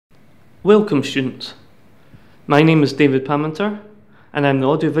Welcome students, my name is David Paminter and I'm the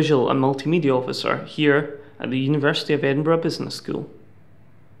Audiovisual and Multimedia Officer here at the University of Edinburgh Business School.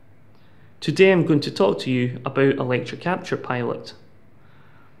 Today I'm going to talk to you about a lecture capture pilot.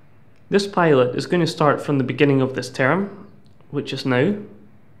 This pilot is going to start from the beginning of this term, which is now.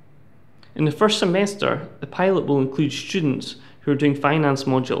 In the first semester, the pilot will include students who are doing finance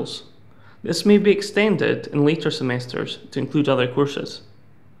modules. This may be extended in later semesters to include other courses.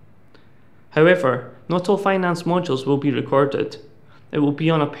 However, not all finance modules will be recorded. It will be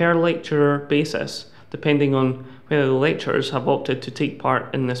on a per lecturer basis, depending on whether the lecturers have opted to take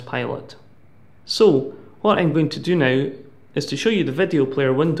part in this pilot. So, what I'm going to do now is to show you the video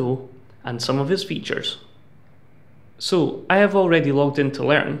player window and some of its features. So, I have already logged in to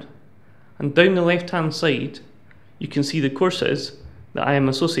Learn, and down the left hand side, you can see the courses that I am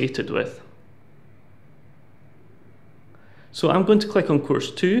associated with. So I'm going to click on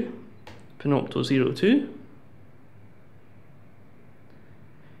course 2, Panopto 02.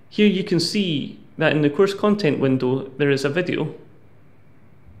 Here you can see that in the course content window there is a video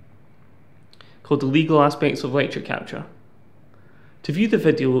called The Legal Aspects of Lecture Capture. To view the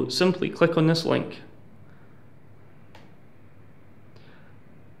video, simply click on this link.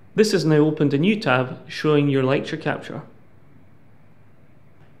 This has now opened a new tab showing your lecture capture.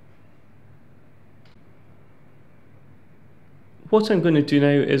 What I'm going to do now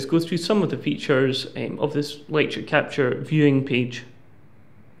is go through some of the features of this lecture capture viewing page.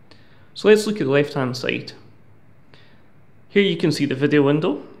 So let's look at the left hand side. Here you can see the video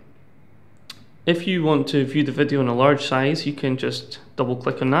window. If you want to view the video in a large size, you can just double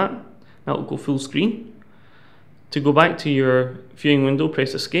click on that. That will go full screen. To go back to your viewing window,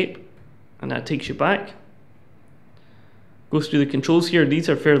 press escape and that takes you back. Go through the controls here. These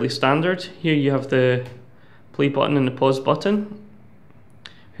are fairly standard. Here you have the play button and the pause button.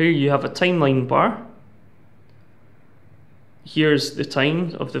 Here you have a timeline bar. Here's the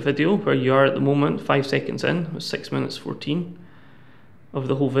time of the video where you are at the moment, 5 seconds in, 6 minutes 14 of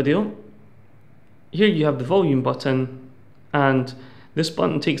the whole video. Here you have the volume button, and this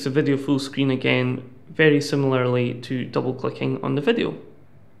button takes the video full screen again, very similarly to double clicking on the video.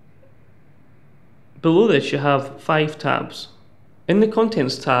 Below this you have 5 tabs. In the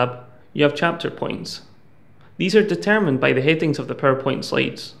Contents tab you have chapter points. These are determined by the headings of the PowerPoint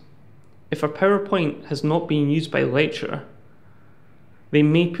slides. If a PowerPoint has not been used by the lecturer, they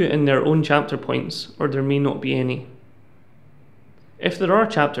may put in their own chapter points, or there may not be any. If there are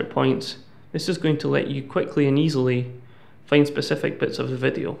chapter points, this is going to let you quickly and easily find specific bits of the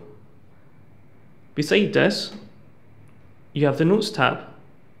video. Beside this, you have the Notes tab.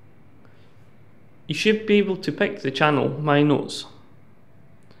 You should be able to pick the channel My Notes.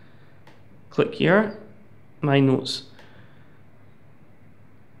 Click here, My Notes.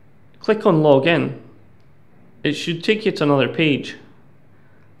 Click on Login. It should take you to another page.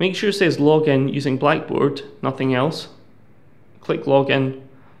 Make sure it says Login using Blackboard, nothing else. Click Login.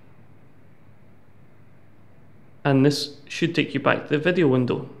 And this should take you back to the video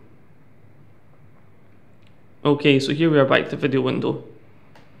window. Okay, so here we are back to the video window.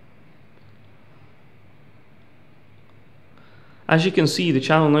 As you can see, the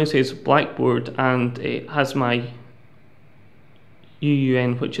channel now says Blackboard and it has my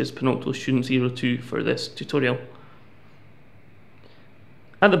UUN, which is Panopto Student 02 for this tutorial.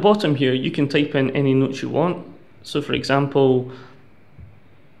 At the bottom here, you can type in any notes you want. So for example,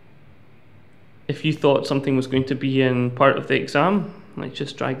 if you thought something was going to be in part of the exam, let's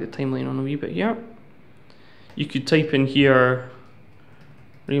just drag the timeline on a wee bit here. You could type in here,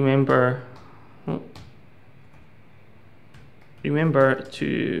 remember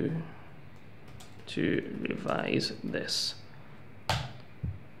to revise this.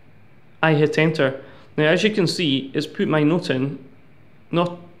 I hit enter. Now as you can see, it's put my note in.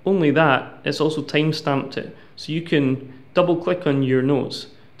 Not only that, it's also time stamped it. So you can double click on your notes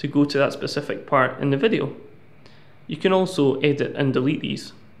to go to that specific part in the video. You can also edit and delete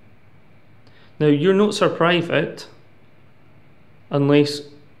these. Now your notes are private unless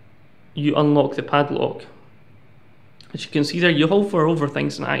you unlock the padlock. As you can see there, you hover over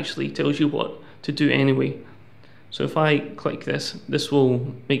things and it actually tells you what to do anyway. So if I click this, this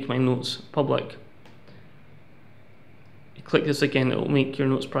will make my notes public. You click this again, it will make your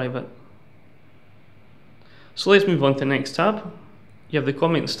notes private. So let's move on to the next tab. You have the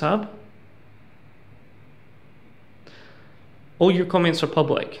Comments tab. All your comments are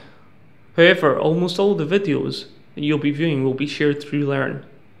public. However, almost all the videos that you'll be viewing will be shared through Learn.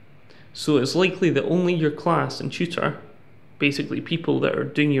 So it's likely that only your class and tutor, basically people that are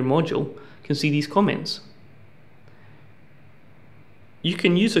doing your module, can see these comments. You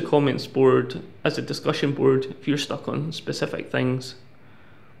can use a comments board as a discussion board if you're stuck on specific things.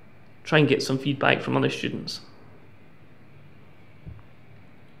 Try and get some feedback from other students.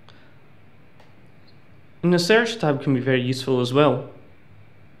 And the search tab can be very useful as well.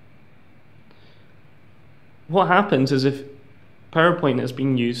 What happens is if PowerPoint is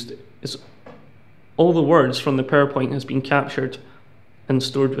being used, is all the words from the PowerPoint has been captured and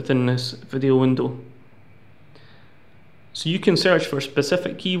stored within this video window. So you can search for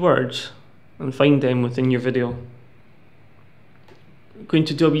specific keywords and find them within your video. I'm going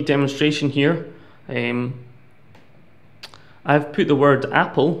to do a wee demonstration here. I've put the word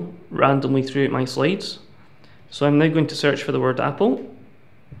apple randomly throughout my slides. So I'm now going to search for the word apple.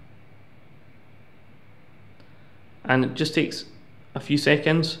 And it just takes a few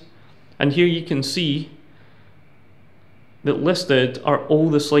seconds. And here you can see that listed are all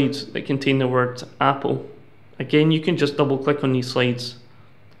the slides that contain the word apple. Again, you can just double click on these slides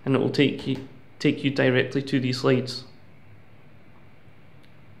and it will take you directly to these slides.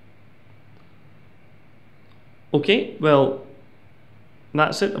 Okay, well,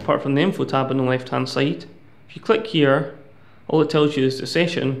 that's it apart from the info tab on the left hand side. If you click here, all it tells you is the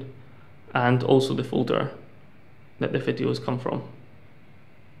session and also the folder that the video has come from.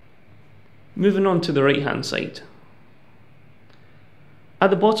 Moving on to the right hand side. At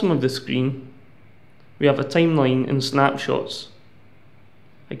the bottom of the screen, we have a timeline and snapshots.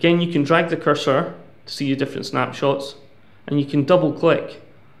 Again, you can drag the cursor to see the different snapshots, and you can double click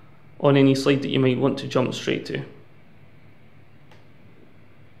on any slide that you might want to jump straight to.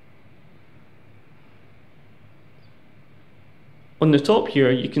 On the top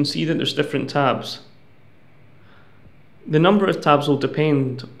here, you can see that there's different tabs. The number of tabs will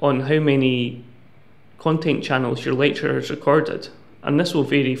depend on how many content channels your lecturer has recorded, and this will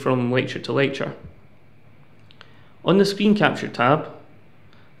vary from lecture to lecture. On the screen capture tab,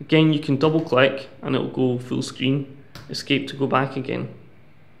 again you can double click and it will go full screen, escape to go back again.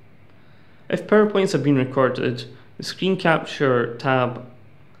 If PowerPoints have been recorded, the screen capture tab,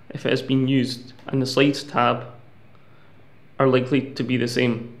 if it has been used, and the slides tab are likely to be the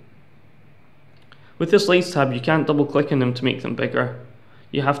same. With the slides tab, you can't double click on them to make them bigger.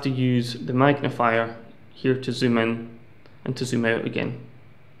 You have to use the magnifier here to zoom in and to zoom out again.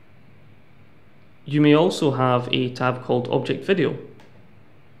 You may also have a tab called Object Video.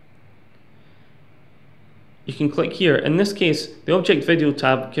 You can click here. In this case, the Object Video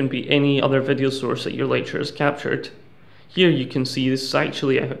tab can be any other video source that your lecturer has captured. Here you can see this is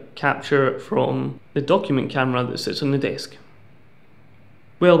actually a capture from the document camera that sits on the desk.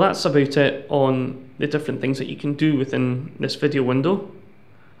 Well, that's about it on the different things that you can do within this video window.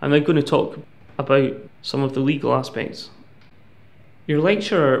 I'm now going to talk about some of the legal aspects. Your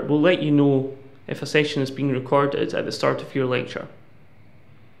lecturer will let you know if a session is being recorded at the start of your lecture.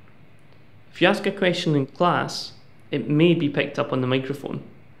 If you ask a question in class, it may be picked up on the microphone.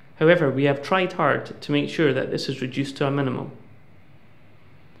 However, we have tried hard to make sure that this is reduced to a minimum.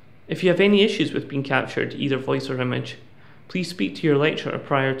 If you have any issues with being captured, either voice or image, please speak to your lecturer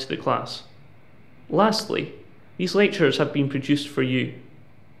prior to the class. Lastly, these lectures have been produced for you.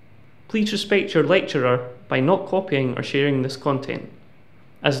 Please respect your lecturer by not copying or sharing this content,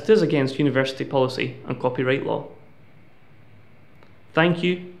 as it is against university policy and copyright law. Thank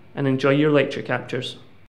you and enjoy your lecture captures.